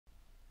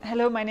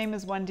Hello, my name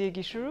is Wandia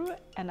Gichuru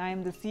and I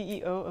am the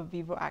CEO of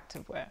Vivo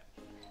Activewear.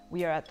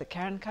 We are at the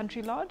Karen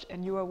Country Lodge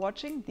and you are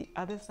watching The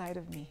Other Side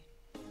of Me.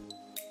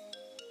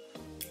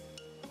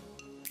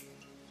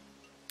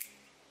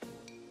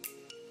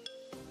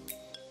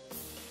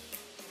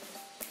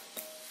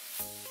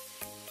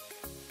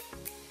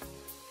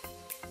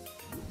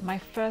 My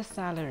first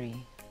salary.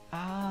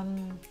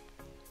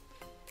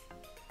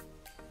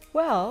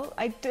 Well,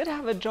 I did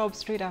have a job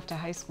straight after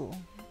high school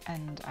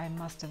and I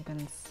must have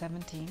been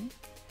 17.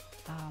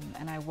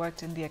 And I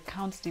worked in the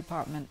accounts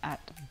department at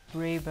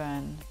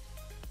Braeburn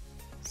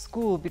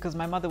School because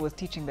my mother was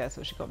teaching there,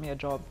 so she got me a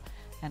job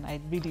and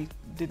I really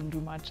didn't do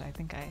much. I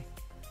think I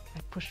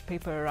pushed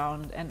paper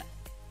around, and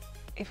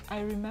if I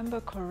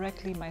remember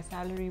correctly, my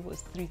salary was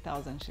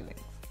 3,000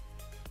 shillings.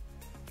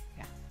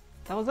 Yeah,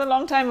 that was a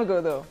long time ago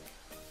though.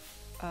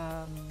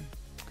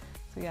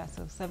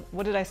 So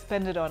what did I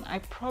spend it on? I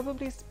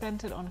probably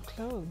spent it on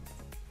clothes.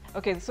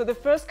 Okay, so the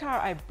first car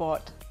I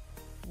bought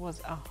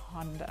was a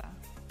Honda.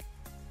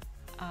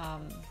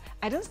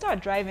 I didn't start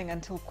driving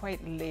until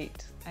quite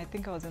late. I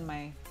think I was in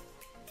my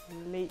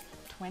late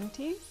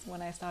 20s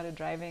when I started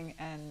driving,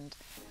 and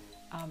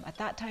at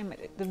that time,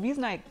 the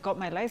reason I got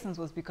my license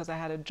was because I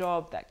had a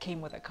job that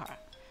came with a car.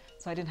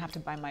 So I didn't have to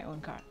buy my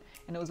own car.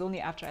 And it was only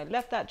after I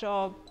left that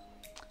job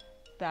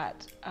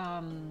that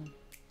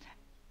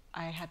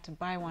I had to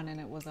buy one, and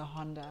it was a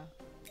Honda.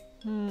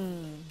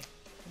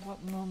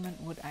 What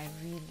moment would I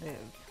relive?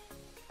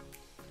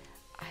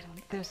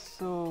 There's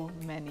so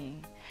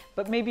many,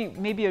 but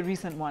maybe a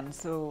recent one.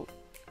 So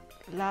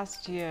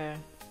last year,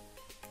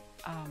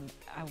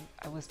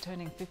 I was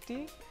turning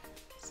 50.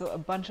 So a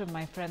bunch of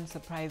my friends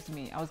surprised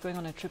me. I was going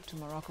on a trip to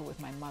Morocco with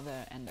my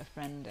mother and a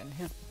friend and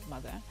his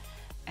mother,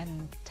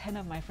 and 10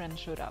 of my friends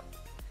showed up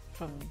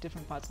from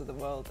different parts of the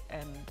world,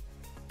 and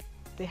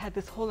they had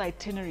this whole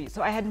itinerary.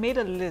 So I had made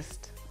a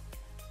list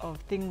of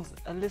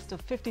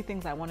 50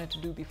 things I wanted to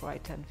do before I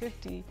turned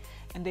 50,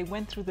 and they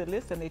went through the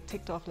list and they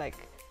ticked off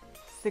like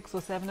 6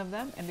 or 7 of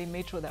them, and they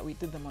made sure that we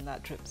did them on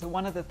that trip. So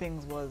one of the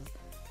things was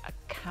a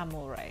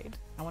camel ride.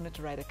 I wanted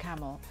to ride a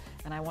camel,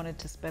 and I wanted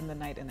to spend the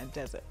night in a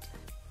desert.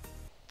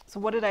 So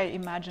what did I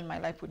imagine my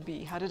life would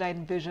be? How did I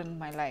envision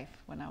my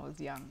life when I was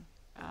young?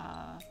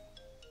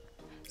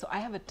 So I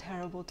have a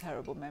terrible,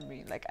 terrible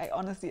memory. Like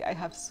I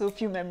have so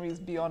few memories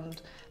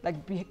beyond,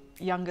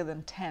 younger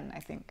than 10, I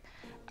think.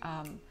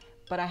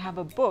 But I have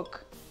a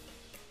book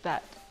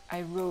that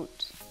I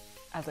wrote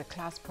as a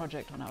class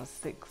project when I was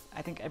 6.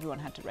 I think everyone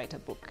had to write a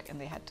book and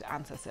they had to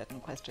answer certain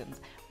questions.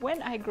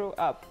 When I grow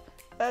up,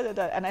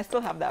 and I still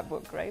have that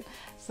book, right?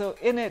 So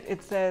in it,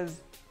 it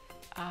says,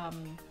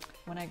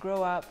 when I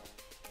grow up,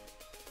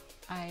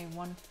 I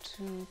want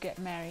to get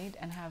married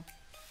and have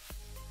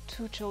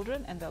 2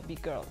 children, and they'll be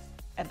girls.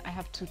 And I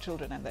have 2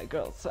 children and they're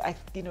girls. So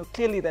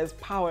clearly there's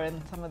power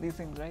in some of these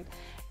things, right?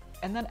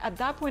 And then at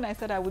that point I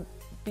said I would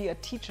be a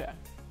teacher,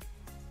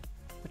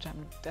 which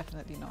I'm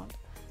definitely not.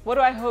 What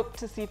do I hope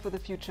to see for the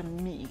future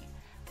me?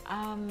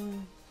 I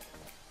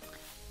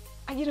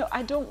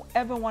don't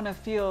ever want to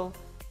feel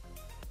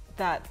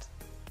that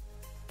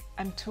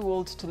I'm too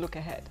old to look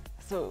ahead.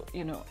 So,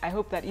 I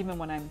hope that even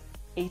when I'm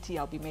 80,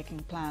 I'll be making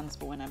plans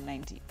for when I'm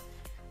 90.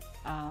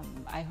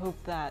 I hope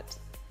that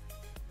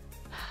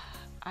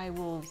I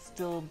will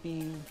still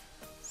be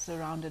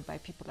surrounded by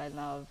people I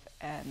love,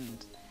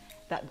 and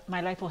that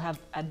my life will have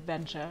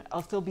adventure.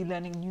 I'll still be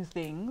learning new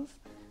things.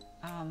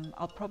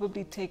 I'll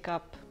probably take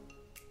up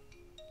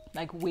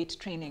weight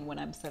training when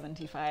I'm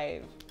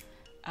 75,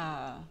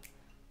 because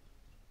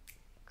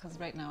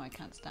right now I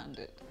can't stand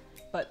it.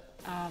 But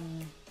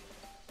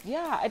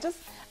yeah, I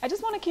just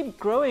want to keep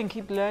growing,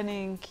 keep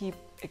learning, keep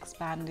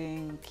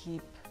expanding,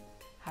 keep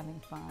having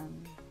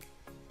fun.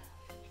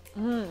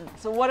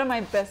 So what are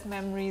my best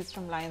memories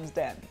from Lion's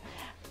Den?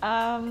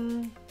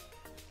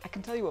 I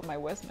can tell you what my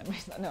worst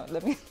memories are. No,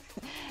 let me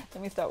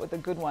start with the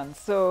good ones.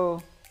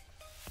 So,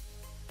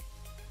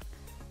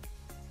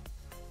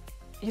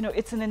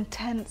 it's an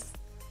intense,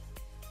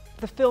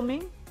 the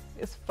filming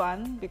is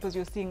fun because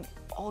you're seeing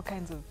all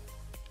kinds of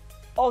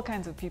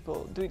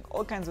people doing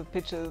all kinds of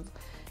pitches.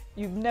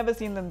 You've never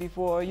seen them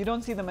before. You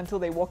don't see them until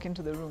they walk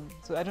into the room.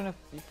 So I don't know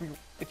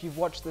if you've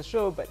watched the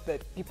show, but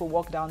that people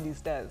walk down these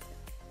stairs.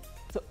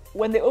 So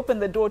when they open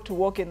the door to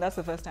walk in, that's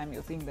the first time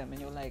you're seeing them, and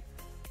you're like,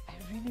 I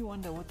really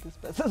wonder what this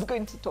person's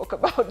going to talk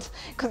about,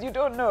 because you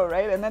don't know,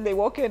 right? And then they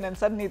walk in and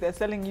suddenly they're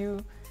selling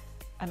you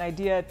an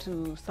idea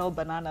to sell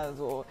bananas,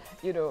 or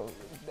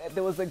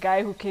there was a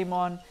guy who came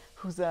on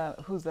who's a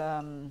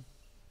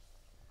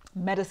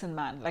medicine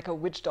man, like a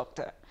witch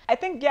doctor. I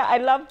think, yeah, I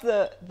love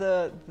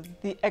the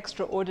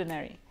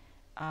extraordinary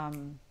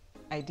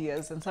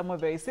ideas, and some were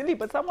very silly,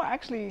 but some were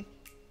actually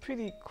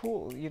pretty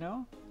cool,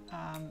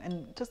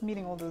 and just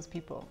meeting all those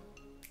people.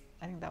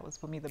 I think that was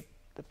for me the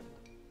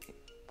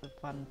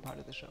fun part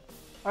of the show.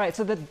 All right,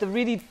 so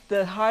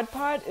the hard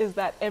part is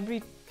that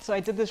so I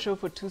did this show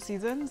for 2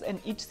 seasons, and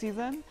each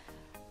season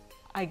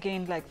I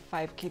gained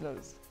 5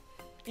 kilos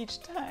each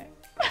time.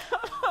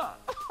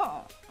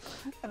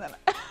 and then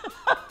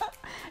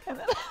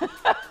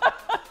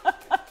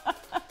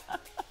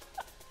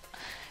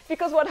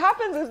because what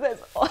happens is there's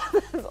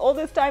all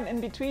this time in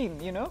between,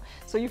 you know?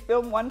 So you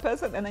film one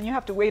person and then you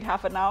have to wait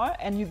half an hour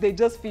and they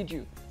just feed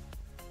you.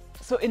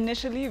 So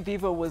initially,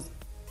 Vivo was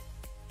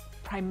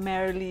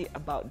primarily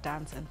about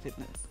dance and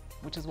fitness,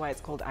 which is why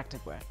it's called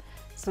activewear.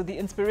 So the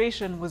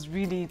inspiration was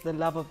really the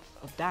love of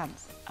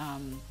dance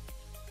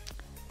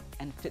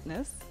and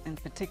fitness, in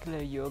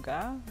particular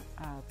yoga,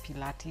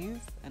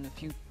 Pilates, and a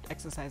few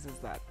exercises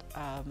that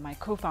my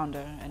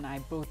co-founder and I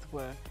both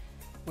were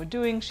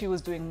doing. She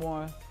was doing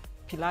more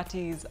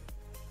Pilates,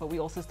 but we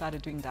also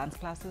started doing dance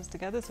classes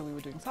together. So we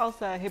were doing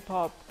salsa, hip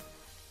hop,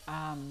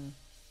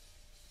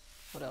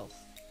 what else?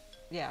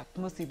 Yeah,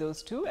 mostly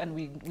those two, and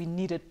we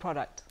needed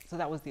product. So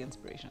that was the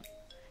inspiration,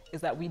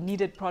 is that we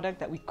needed product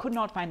that we could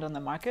not find on the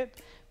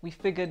market. We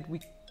figured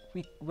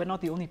we're not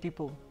the only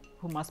people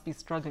who must be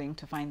struggling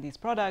to find these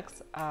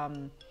products.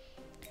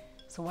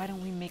 So why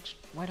don't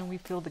we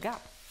fill the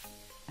gap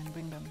and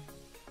bring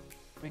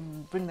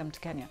them to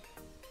Kenya?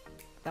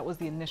 That was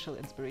the initial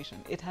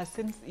inspiration. It has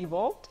since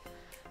evolved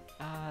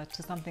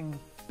to something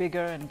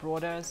bigger and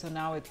broader. So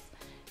now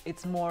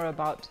it's more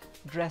about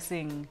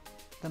dressing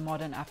the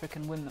modern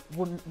African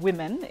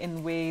women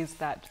in ways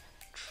that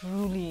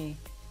truly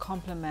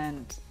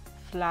complement,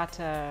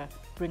 flatter,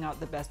 bring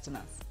out the best in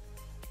us.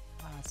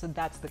 So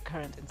that's the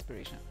current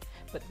inspiration.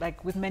 But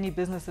like with many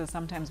businesses,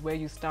 sometimes where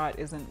you start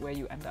isn't where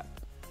you end up.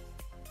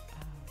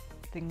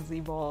 Things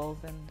evolve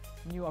and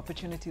new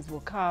opportunities will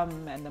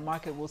come and the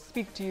market will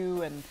speak to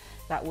you, and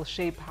that will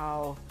shape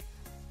how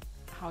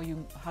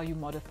you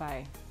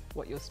modify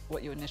what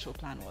your initial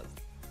plan was.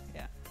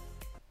 Yeah.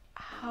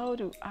 How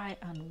do I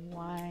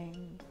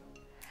unwind?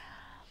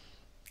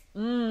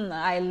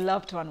 I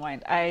love to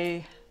unwind.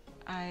 I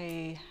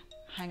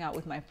hang out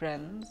with my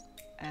friends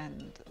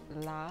and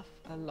laugh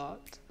a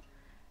lot.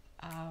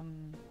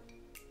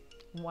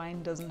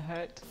 Wine doesn't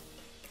hurt.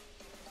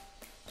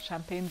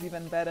 Champagne's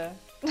even better.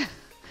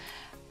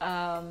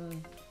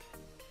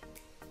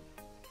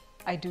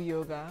 I do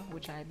yoga,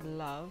 which I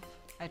love.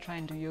 I try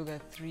and do yoga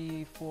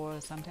 3,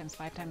 4, sometimes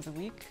 5 times a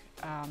week.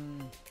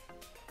 And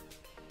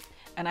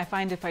I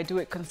find if I do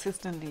it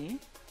consistently,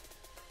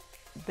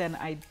 then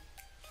I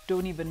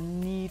don't even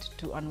need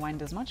to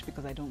unwind as much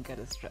because I don't get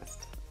as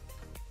stressed.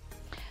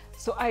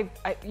 So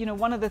you know,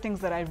 one of the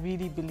things that I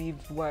really believe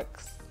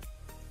works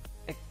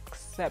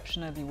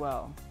exceptionally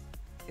well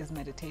is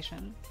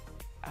meditation,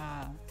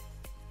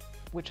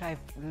 which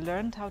I've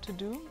learned how to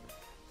do,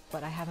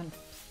 but I haven't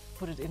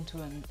put it into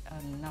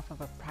enough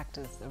of a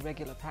practice, a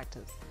regular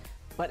practice.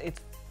 But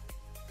it's,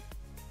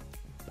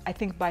 I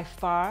think, by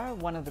far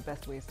one of the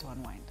best ways to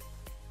unwind.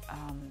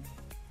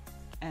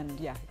 And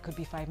yeah, it could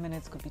be 5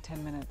 minutes, could be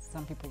 10 minutes.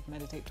 Some people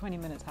meditate 20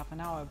 minutes, half an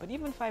hour, but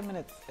even 5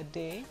 minutes a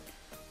day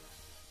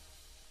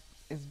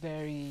is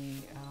very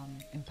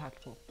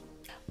impactful.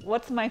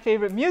 What's my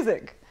favorite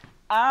music?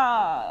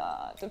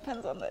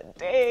 Depends on the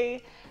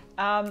day.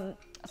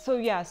 So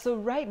yeah, so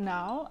right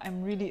now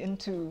I'm really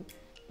into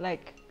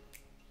like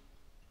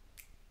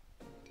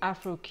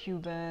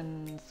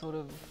Afro-Cuban, sort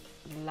of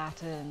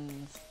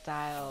Latin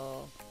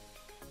style,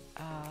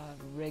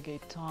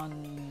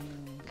 reggaeton,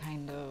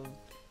 kind of,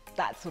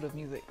 that sort of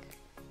music.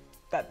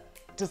 That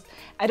just,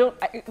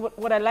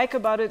 what I like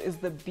about it is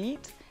the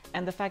beat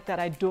and the fact that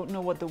I don't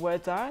know what the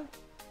words are.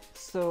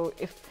 So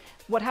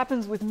what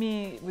happens with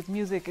me with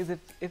music is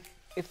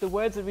if the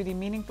words are really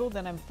meaningful,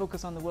 then I'm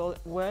focused on the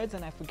words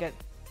and I forget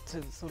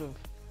to sort of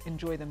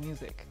enjoy the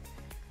music.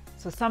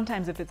 So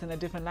sometimes if it's in a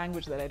different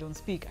language that I don't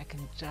speak, I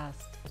can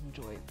just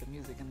enjoy the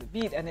music and the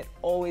beat, and it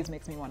always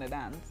makes me want to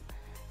dance.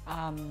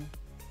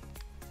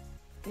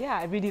 Yeah,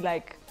 I really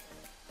like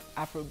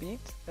Afrobeat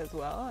as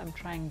well. I'm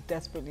trying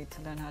desperately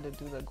to learn how to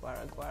do the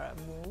Gwara Gwara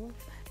move.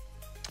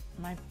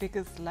 My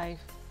biggest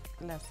life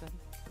lesson,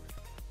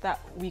 that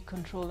we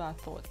control our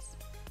thoughts,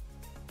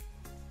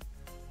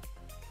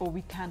 or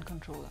we can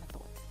control our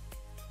thoughts.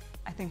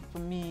 I think for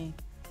me,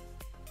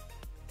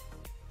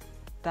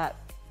 that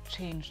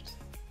changed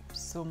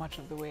so much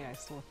of the way I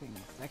saw things.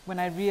 Like when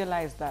I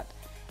realized that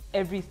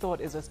every thought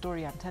is a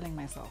story I'm telling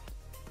myself.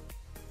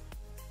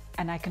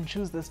 And I can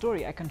choose the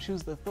story, I can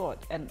choose the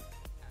thought, and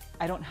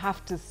I don't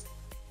have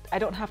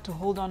to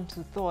hold on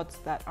to thoughts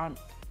that aren't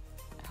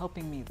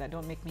helping me, that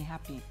don't make me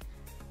happy.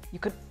 You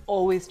could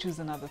always choose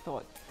another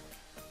thought.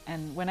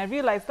 And when I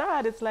realized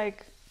that, it's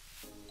like,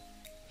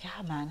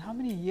 yeah, man, how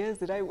many years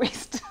did I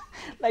waste?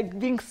 Like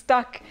being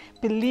stuck,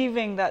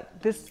 believing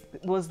that this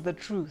was the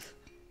truth,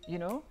 you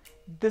know?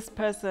 This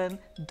person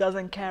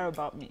doesn't care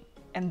about me.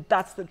 And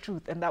that's the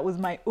truth. And that was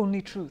my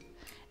only truth.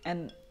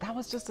 And that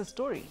was just a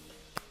story.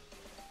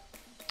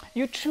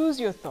 You choose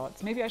your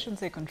thoughts. Maybe I shouldn't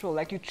say control.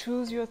 Like you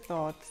choose your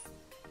thoughts,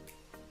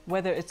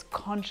 whether it's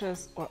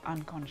conscious or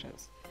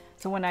unconscious.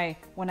 So when I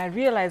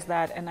realized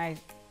that, and I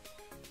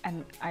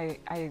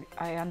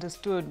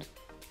understood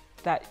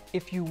that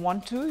if you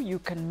want to, you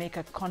can make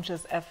a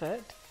conscious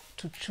effort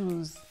to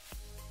choose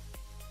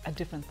a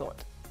different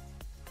thought.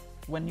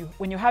 When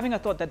you're having a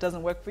thought that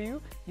doesn't work for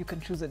you, you can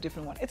choose a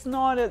different one. It's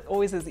not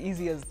always as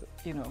easy as,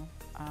 you know,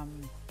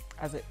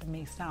 as it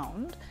may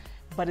sound,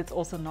 but it's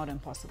also not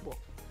impossible.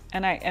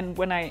 And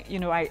when I, you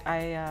know,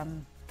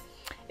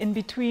 in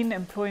between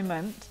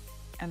employment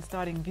and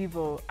starting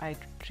Vivo, I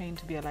trained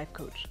to be a life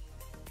coach.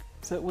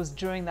 So it was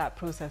during that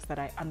process that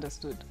I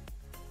understood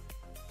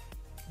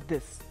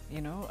this,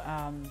 you know,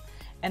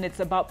 and it's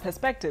about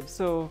perspective.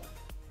 So,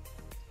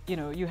 you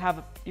know, you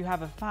have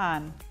a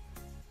fan,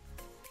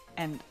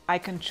 and I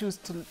can choose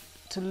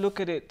to look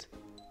at it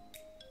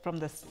from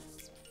the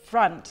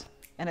front,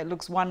 and it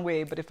looks one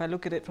way, but if I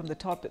look at it from the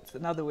top, it's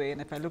another way,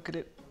 and if I look at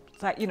it,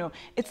 you know,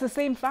 it's the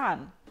same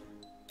fan,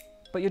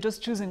 but you're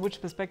just choosing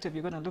which perspective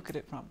you're going to look at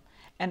it from.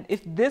 And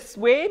if this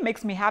way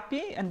makes me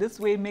happy and this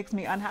way makes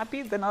me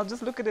unhappy, then I'll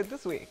just look at it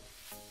this way.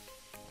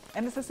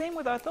 And it's the same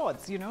with our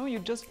thoughts, you know, you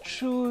just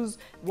choose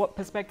what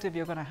perspective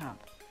you're going to have.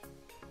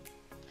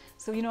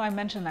 So, you know, I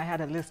mentioned I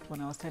had a list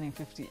when I was turning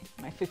 50,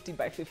 my 50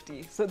 by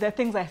 50. So there are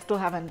things I still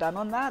haven't done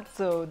on that.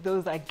 So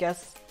those, I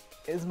guess,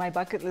 is my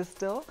bucket list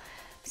still.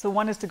 So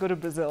one is to go to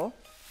Brazil.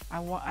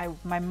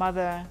 My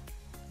mother,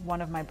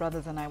 one of my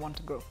brothers and I want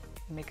to go,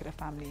 make it a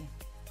family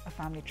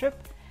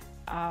trip.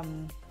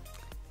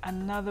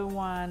 Another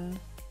one,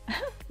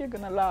 you're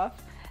gonna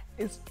laugh,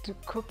 is to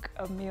cook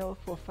a meal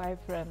for 5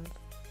 friends.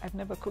 I've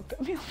never cooked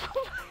a meal for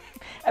 5.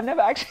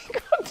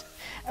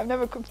 I've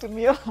never cooked a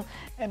meal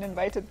and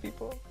invited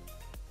people.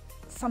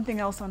 Something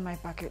else on my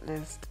bucket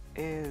list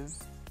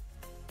is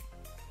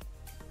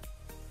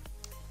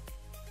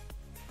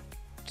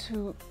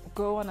to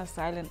go on a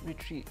silent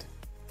retreat.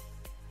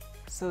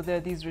 So there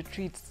are these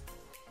retreats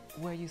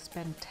where you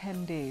spend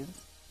 10 days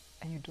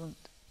and you don't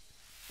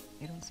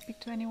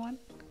speak to anyone.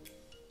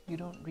 You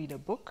don't read a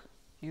book,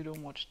 you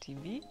don't watch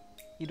TV,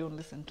 you don't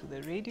listen to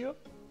the radio.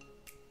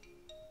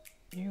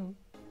 You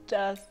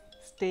just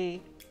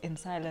stay in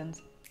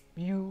silence,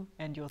 you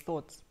and your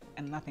thoughts,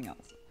 and nothing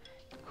else.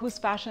 Whose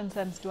fashion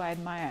sense do I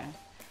admire?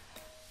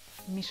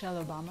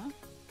 Michelle Obama.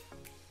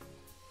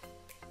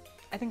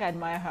 I think I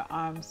admire her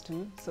arms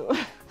too, so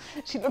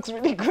she looks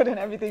really good in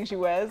everything she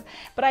wears.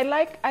 But I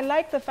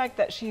like the fact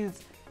that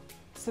she's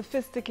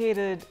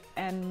sophisticated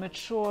and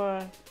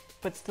mature,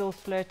 but still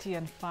flirty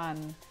and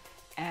fun.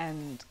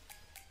 And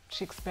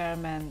she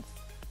experiments,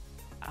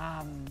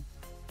 and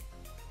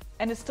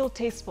it's still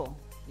tasteful.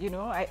 You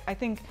know, I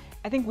think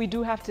we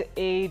do have to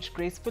age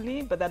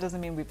gracefully, but that doesn't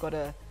mean we've got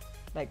to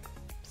like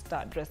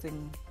start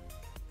dressing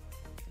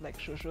like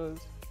shoshos.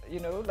 You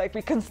know, like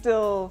we can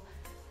still,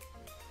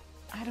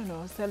 I don't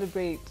know,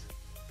 celebrate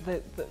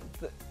the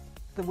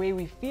way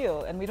we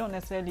feel, and we don't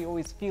necessarily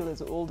always feel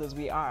as old as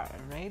we are,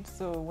 right?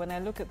 So when I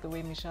look at the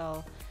way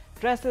Michelle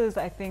dresses,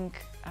 I think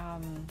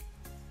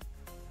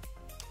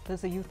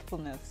there's a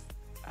youthfulness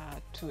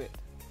to it,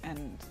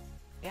 and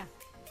yeah,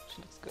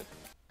 she looks good.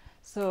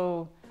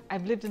 So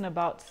I've lived in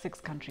about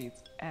 6 countries,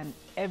 and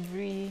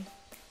every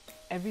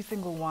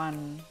single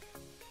one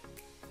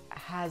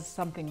has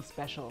something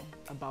special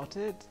about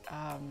it,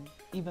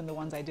 even the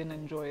ones I didn't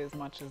enjoy as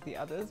much as the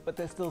others, but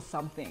there's still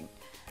something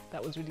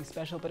that was really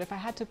special. But if I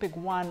had to pick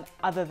one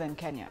other than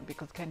Kenya,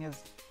 because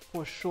Kenya's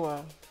for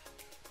sure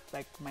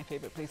like my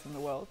favorite place in the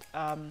world,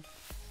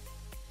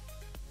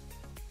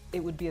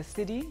 it would be a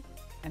city,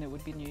 and it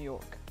would be New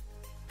York.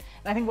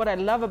 And I think what I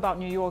love about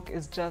New York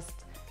is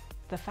just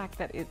the fact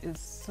that it is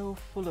so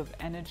full of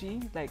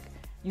energy. Like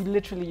you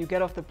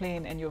get off the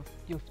plane and you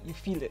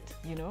feel it,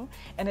 you know?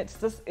 And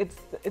it's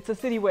a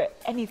city where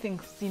anything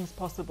seems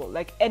possible.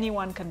 Like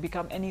anyone can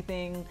become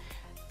anything,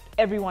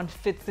 everyone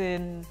fits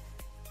in,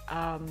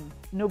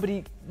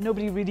 nobody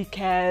really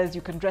cares.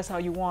 You can dress how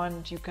you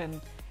want, you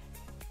can,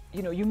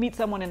 you know, you meet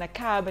someone in a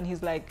cab and he's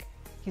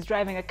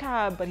driving a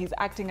cab, but he's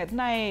acting at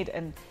night,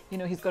 and you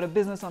know, he's got a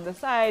business on the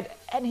side,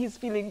 and he's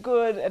feeling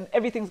good, and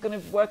everything's going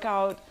to work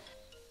out.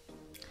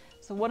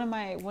 So what am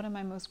I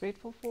most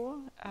grateful for?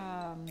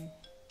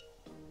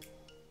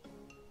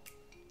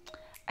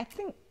 I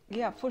think,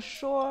 yeah, for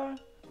sure,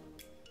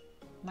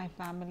 my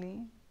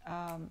family,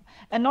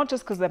 and not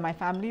just because they're my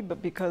family,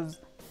 but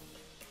because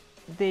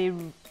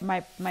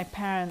my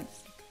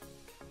parents,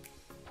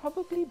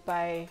 probably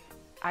by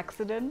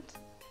accident,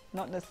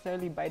 not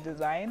necessarily by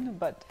design,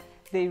 but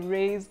they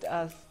raised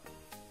us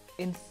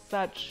in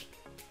such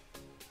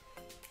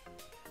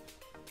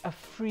a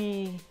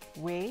free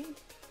way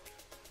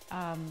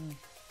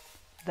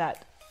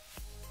that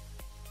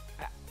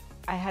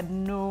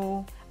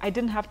I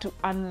didn't have to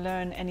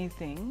unlearn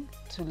anything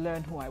to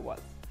learn who I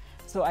was.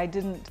 So I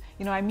didn't,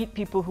 you know, I meet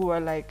people who are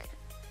like,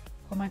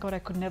 oh my God, I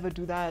could never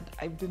do that.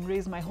 I've been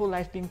raised my whole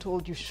life being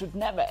told you should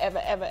never,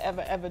 ever, ever,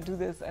 ever, ever do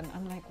this. And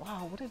I'm like,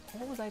 wow,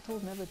 what was I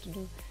told never to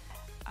do?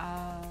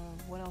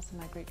 What else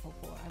am I grateful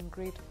for? I'm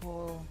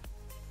grateful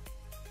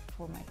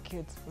for my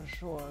kids for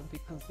sure,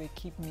 because they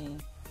keep me,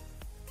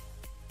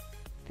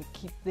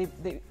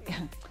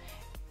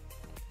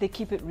 they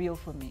keep it real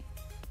for me,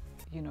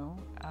 you know.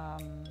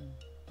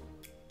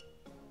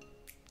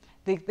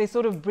 They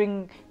sort of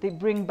bring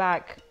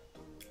back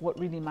what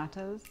really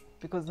matters,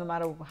 because no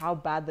matter how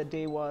bad the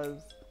day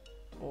was,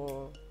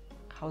 or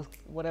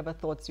whatever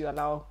thoughts you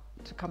allow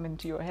to come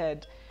into your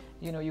head,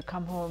 you know, you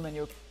come home and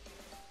your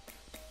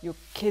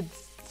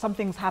kids,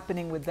 something's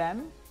happening with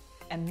them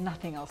and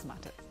nothing else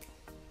matters.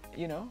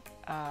 you know.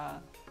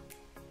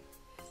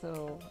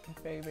 So I'm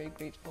very, very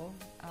grateful.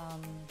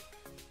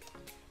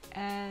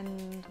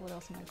 And what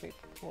else am I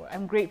grateful for?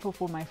 I'm grateful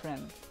for my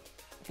friends,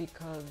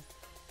 because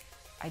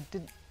I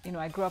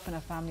grew up in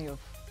a family of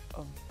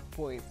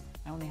boys.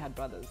 I only had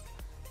brothers,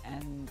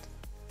 and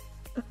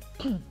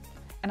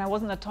and I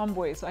wasn't a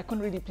tomboy, so I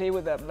couldn't really play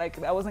with them.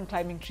 Like, I wasn't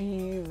climbing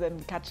trees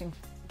and catching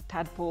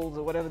tadpoles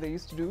or whatever they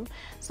used to do.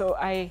 So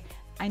I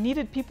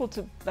needed people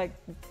to, like,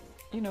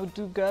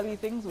 do girly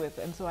things with,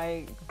 and so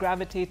I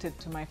gravitated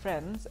to my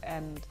friends,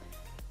 and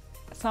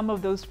some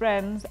of those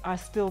friends are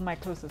still my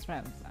closest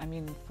friends. I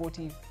mean,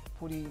 40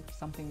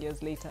 something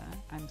years later,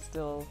 I'm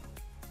still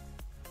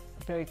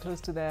very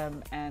close to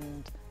them,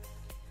 and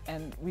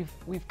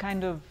we've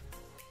kind of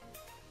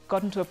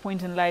gotten to a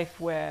point in life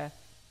where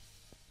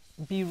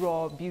be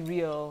raw, be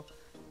real,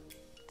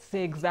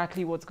 say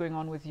exactly what's going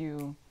on with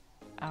you,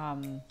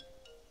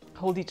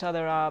 hold each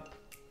other up,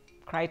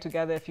 cry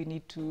together if you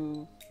need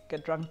to,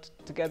 get drunk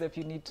together if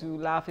you need to,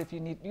 laugh if you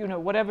need,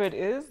 whatever it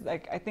is.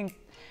 Like, I think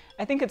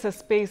it's a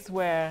space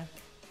where,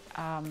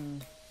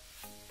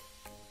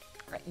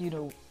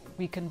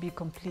 we can be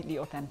completely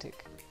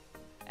authentic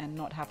and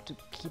not have to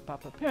keep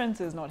up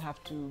appearances, not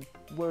have to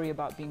worry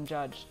about being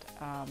judged.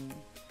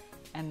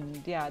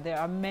 And yeah, there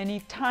are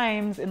many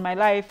times in my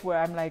life where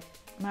I'm like,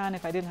 man,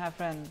 if I didn't have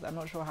friends, I'm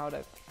not sure how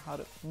to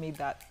make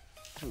that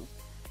through.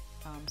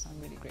 So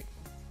I'm really grateful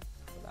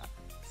for that.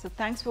 So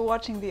thanks for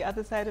watching The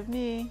Other Side of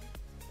Me.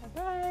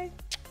 Bye-bye.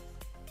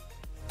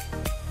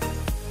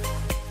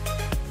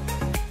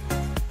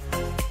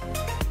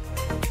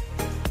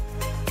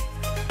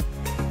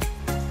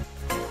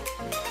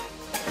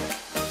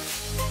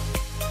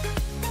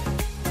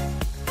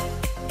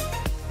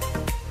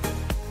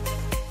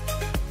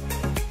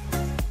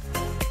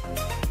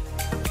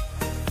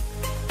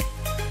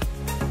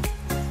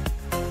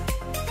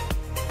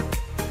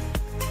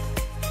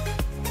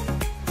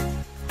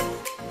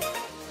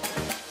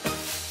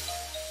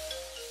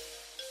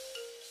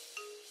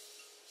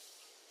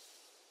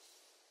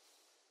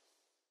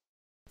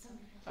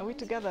 Are we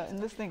together in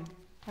this thing?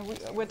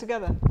 We're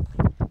together.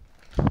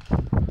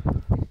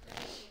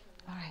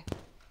 All right.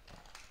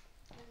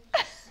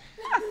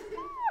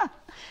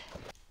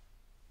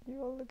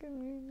 You all look at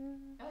me.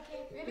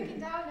 Okay, we're looking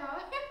down now.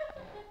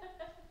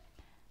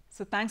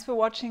 So thanks for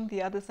watching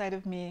The Other Side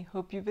of Me.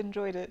 Hope you've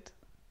enjoyed it.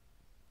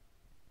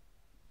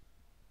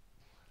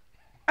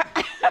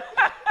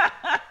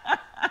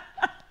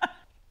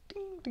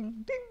 Ding,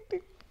 ding, ding,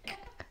 ding.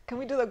 Can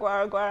we do the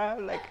guara guara,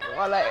 like,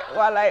 while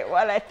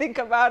I think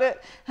about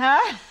it, huh?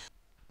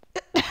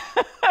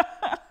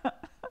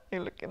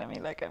 You're looking at me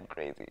like I'm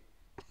crazy.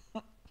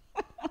 All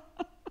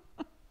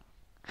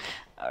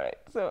right,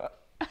 so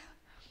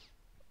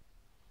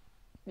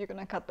you're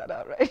gonna cut that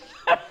out, right?